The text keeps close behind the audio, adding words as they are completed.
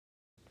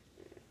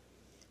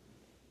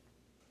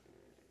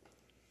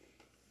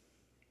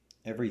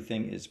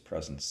Everything is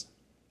presence.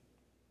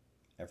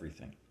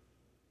 Everything.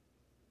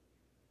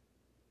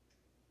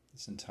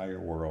 This entire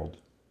world,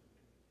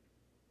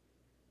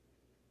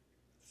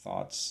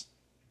 thoughts,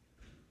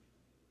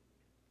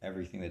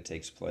 everything that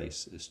takes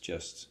place is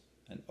just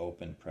an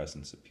open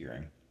presence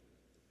appearing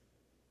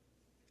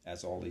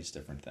as all these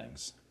different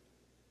things.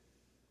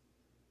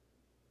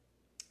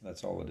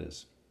 That's all it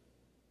is.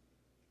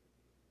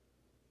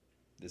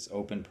 This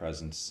open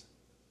presence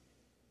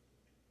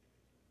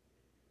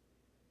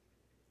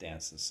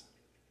dances.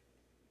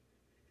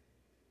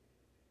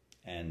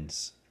 And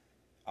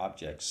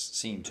objects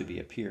seem to be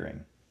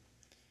appearing.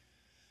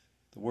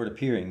 The word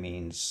appearing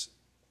means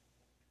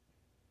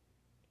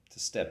to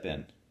step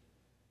in,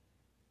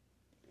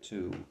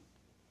 to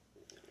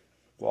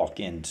walk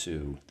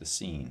into the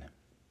scene.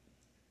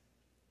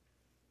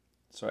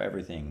 So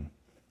everything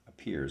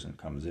appears and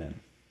comes in.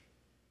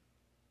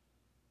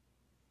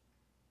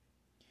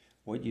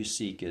 What you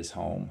seek is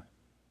home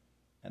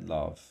and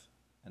love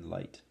and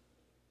light.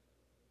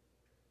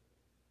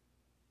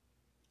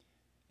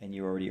 And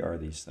you already are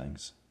these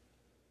things.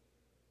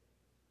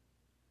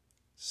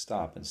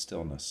 Stop in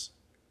stillness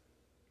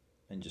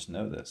and just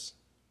know this.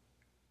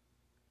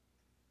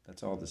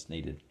 That's all that's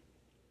needed.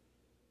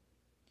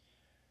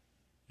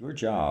 Your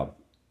job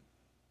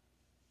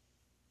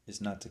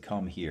is not to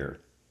come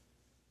here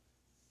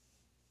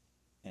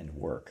and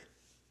work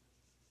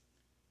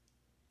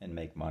and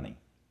make money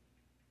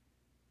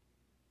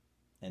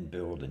and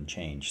build and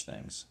change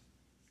things.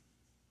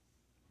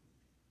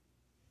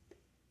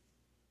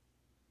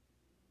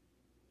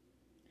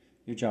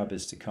 Your job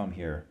is to come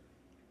here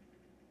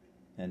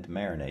and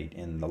marinate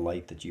in the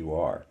light that you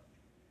are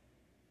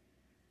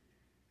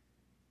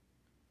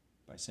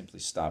by simply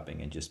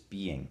stopping and just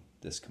being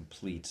this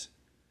complete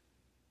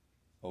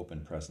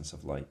open presence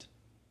of light.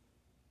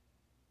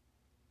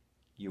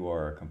 You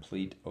are a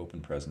complete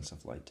open presence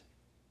of light,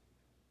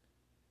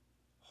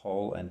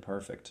 whole and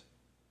perfect.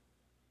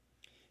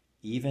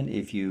 Even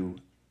if you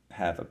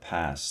have a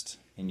past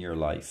in your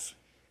life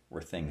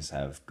where things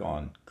have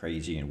gone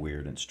crazy and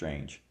weird and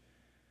strange,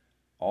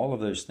 all of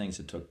those things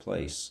that took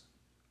place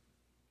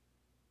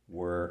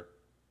were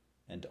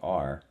and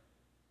are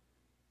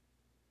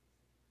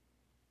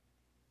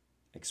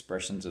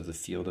expressions of the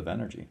field of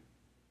energy.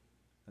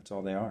 That's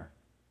all they are.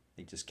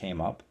 They just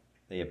came up,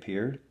 they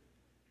appeared,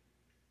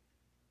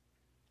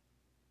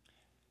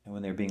 and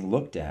when they're being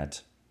looked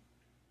at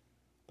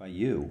by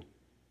you,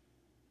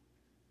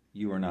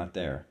 you are not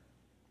there.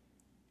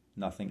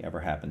 Nothing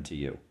ever happened to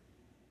you.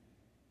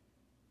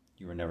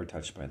 You were never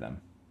touched by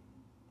them.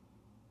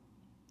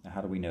 Now,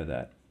 how do we know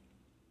that?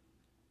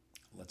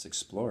 Let's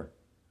explore.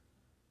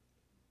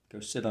 Go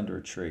sit under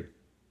a tree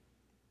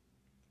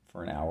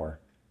for an hour,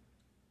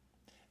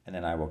 and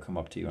then I will come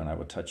up to you and I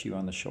will touch you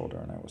on the shoulder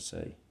and I will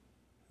say,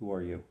 "Who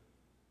are you?"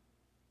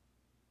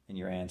 And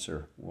your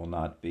answer will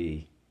not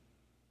be,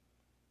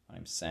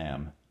 "I'm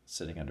Sam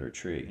sitting under a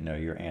tree." No,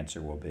 your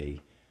answer will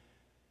be,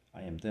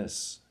 "I am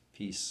this,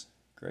 peace,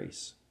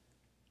 grace."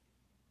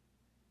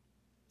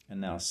 And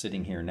now,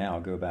 sitting here now,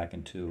 go back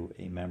into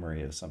a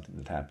memory of something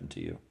that happened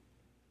to you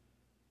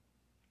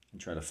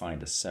and try to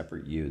find a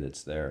separate you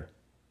that's there.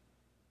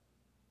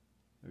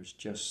 There's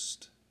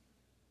just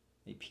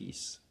a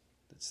peace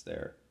that's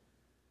there,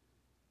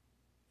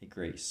 a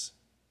grace.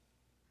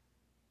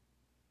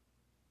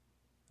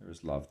 There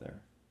is love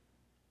there.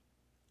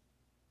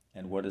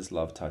 And what is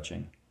love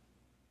touching?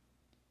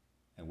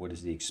 And what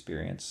is the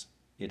experience?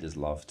 It is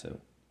love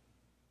too.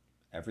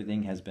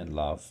 Everything has been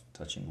love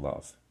touching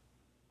love.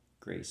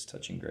 Grace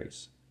touching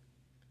grace.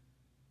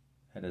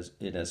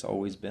 It has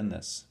always been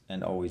this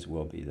and always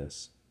will be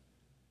this.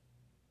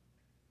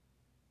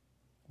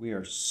 We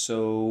are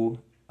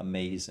so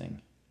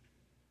amazing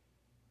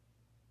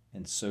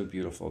and so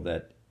beautiful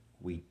that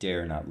we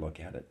dare not look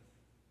at it.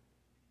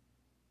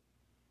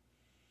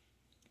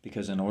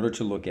 Because in order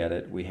to look at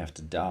it, we have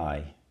to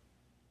die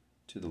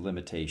to the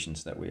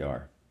limitations that we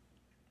are.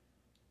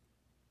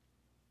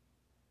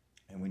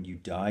 And when you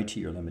die to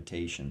your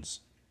limitations,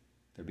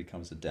 there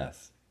becomes a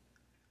death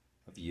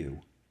of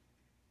you.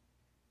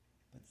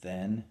 But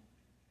then,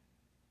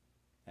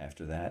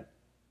 after that,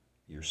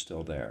 you're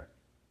still there,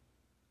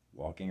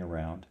 walking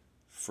around,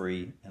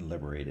 free and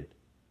liberated.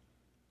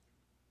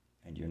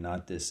 And you're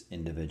not this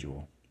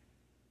individual.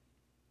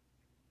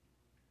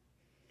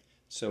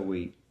 So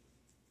we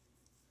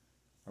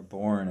are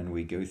born and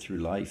we go through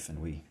life and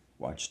we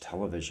watch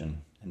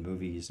television and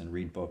movies and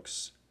read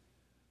books.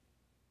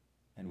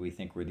 And we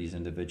think we're these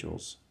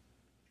individuals.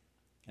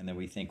 And then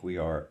we think we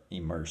are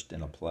immersed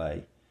in a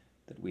play,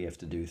 that we have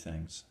to do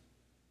things.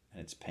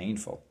 And it's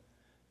painful.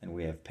 And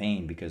we have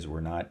pain because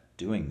we're not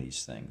doing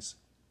these things.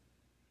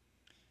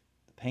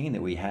 The pain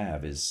that we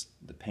have is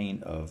the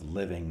pain of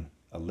living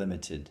a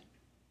limited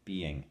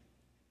being.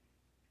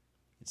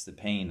 It's the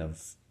pain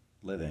of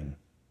living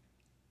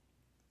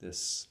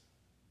this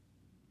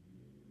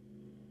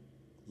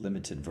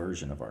limited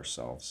version of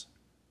ourselves.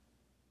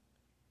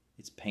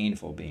 It's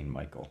painful being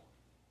Michael.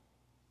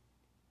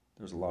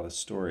 There's a lot of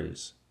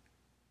stories.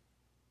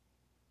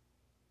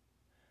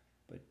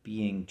 But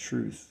being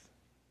truth,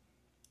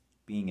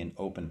 being an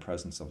open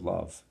presence of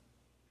love,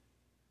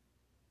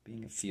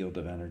 being a field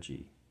of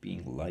energy,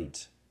 being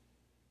light,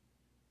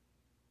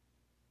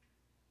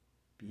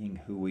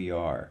 being who we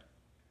are,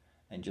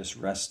 and just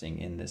resting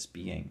in this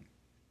being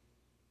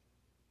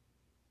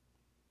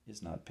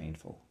is not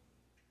painful.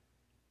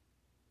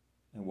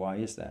 And why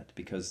is that?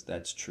 Because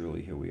that's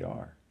truly who we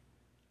are.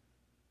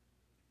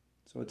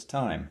 So it's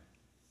time.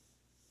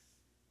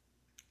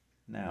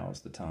 Now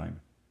is the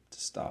time to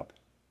stop,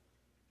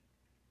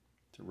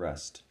 to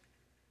rest,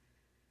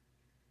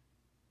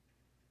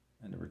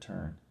 and to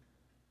return,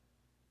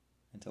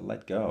 and to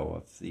let go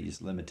of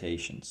these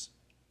limitations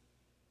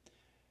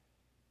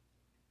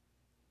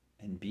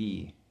and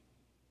be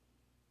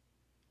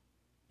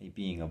a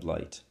being of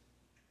light.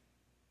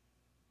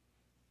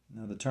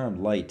 Now, the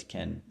term light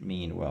can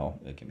mean, well,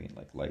 it can mean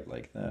like light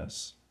like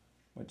this,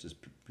 which is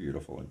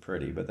beautiful and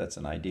pretty, but that's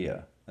an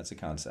idea. That's a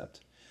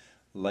concept.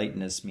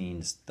 Lightness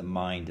means the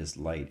mind is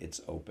light, it's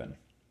open.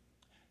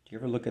 Do you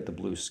ever look at the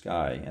blue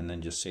sky and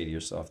then just say to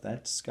yourself,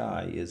 that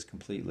sky is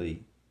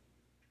completely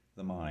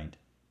the mind?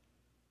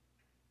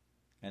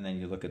 And then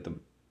you look at the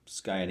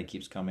sky and it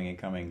keeps coming and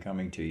coming and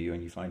coming to you,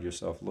 and you find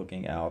yourself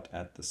looking out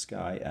at the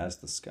sky as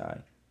the sky.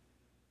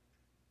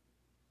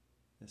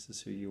 This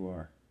is who you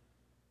are.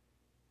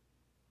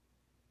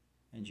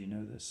 And you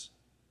know this.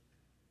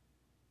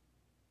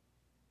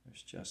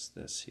 There's just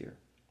this here.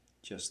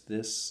 Just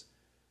this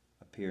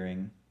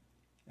appearing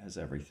as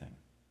everything.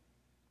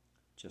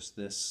 Just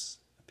this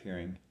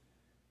appearing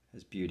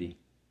as beauty,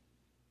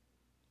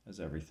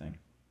 as everything.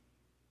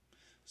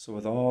 So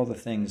with all the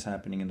things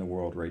happening in the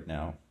world right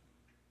now,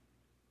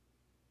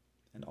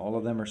 and all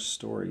of them are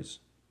stories.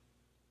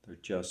 They're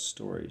just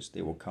stories.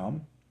 They will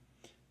come,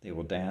 they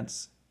will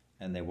dance,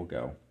 and they will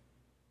go.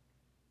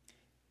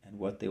 And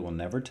what they will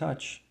never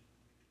touch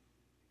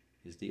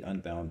is the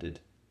unbounded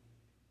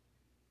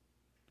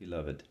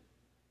beloved,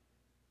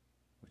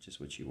 which is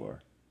what you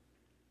are.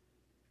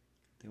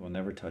 They will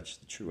never touch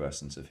the true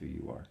essence of who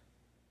you are.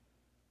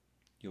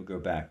 You'll go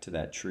back to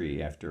that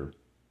tree after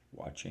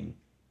watching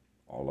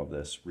all of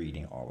this,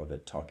 reading all of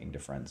it, talking to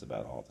friends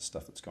about all the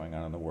stuff that's going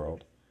on in the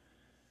world.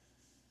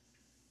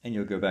 And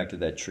you'll go back to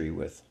that tree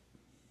with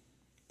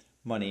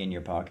money in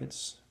your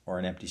pockets or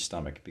an empty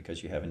stomach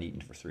because you haven't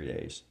eaten for 3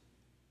 days.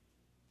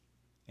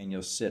 And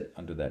you'll sit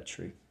under that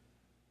tree.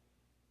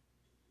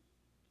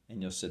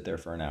 And you'll sit there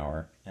for an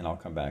hour, and I'll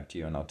come back to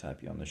you and I'll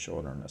tap you on the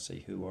shoulder and I'll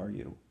say, who are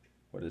you?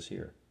 What is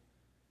here?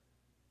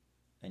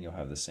 And you'll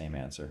have the same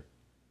answer.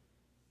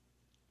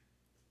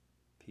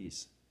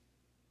 Peace.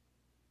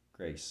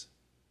 Grace.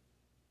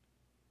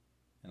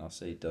 And I'll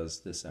say,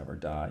 does this ever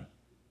die?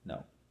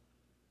 No.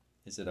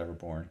 Is it ever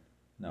born?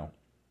 No.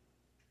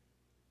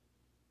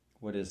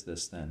 What is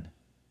this then?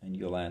 And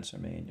you'll answer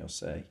me and you'll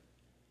say,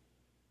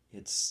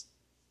 it's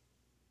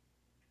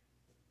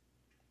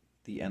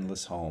the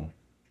endless home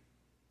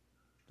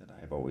that I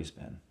have always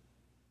been.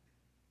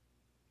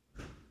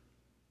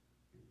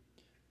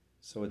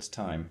 So it's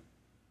time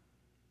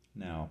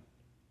now,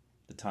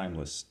 the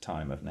timeless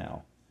time of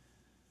now,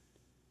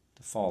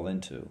 to fall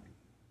into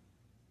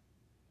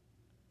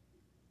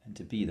and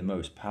to be the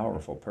most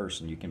powerful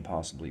person you can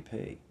possibly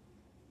be.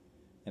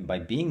 And by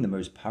being the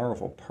most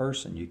powerful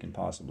person you can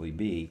possibly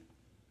be,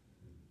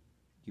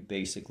 you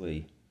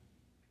basically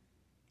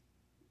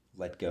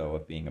let go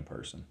of being a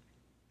person.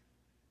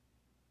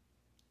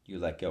 You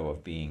let go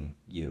of being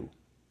you.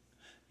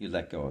 You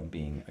let go of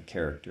being a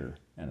character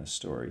and a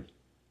story.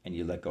 And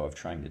you let go of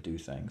trying to do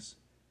things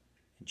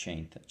and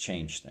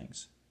change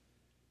things.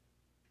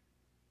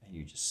 And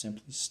you just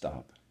simply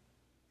stop.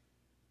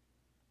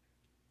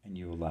 And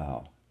you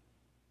allow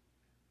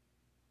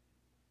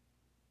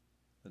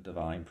the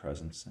divine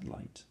presence and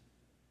light,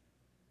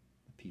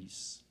 the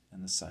peace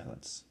and the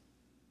silence,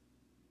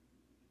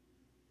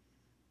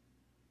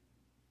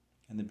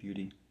 and the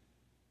beauty.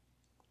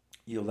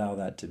 You allow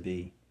that to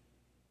be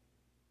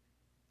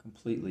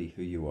completely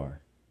who you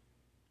are.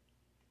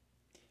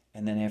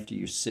 And then after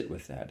you sit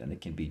with that, and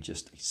it can be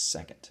just a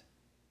second,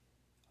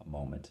 a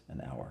moment,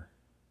 an hour,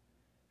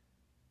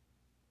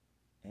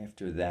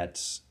 after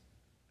that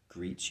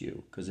greets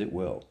you, because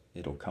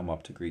it'll come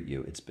up to greet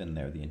you. It's been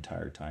there the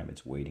entire time.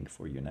 It's waiting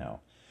for you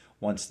now.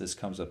 Once this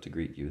comes up to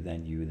greet you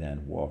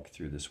then walk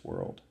through this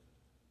world.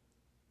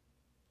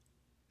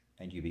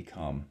 And you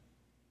become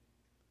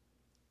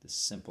this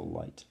simple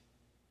light,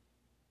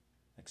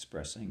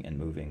 expressing and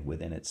moving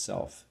within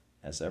itself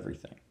as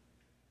everything.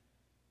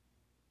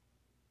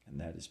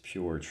 And that is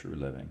pure, true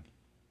living.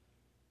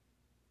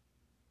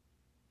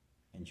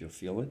 And you'll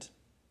feel it,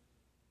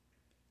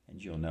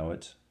 and you'll know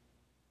it,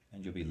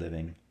 and you'll be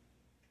living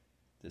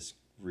this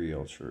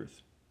real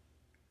truth.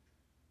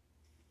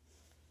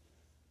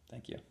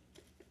 Thank you.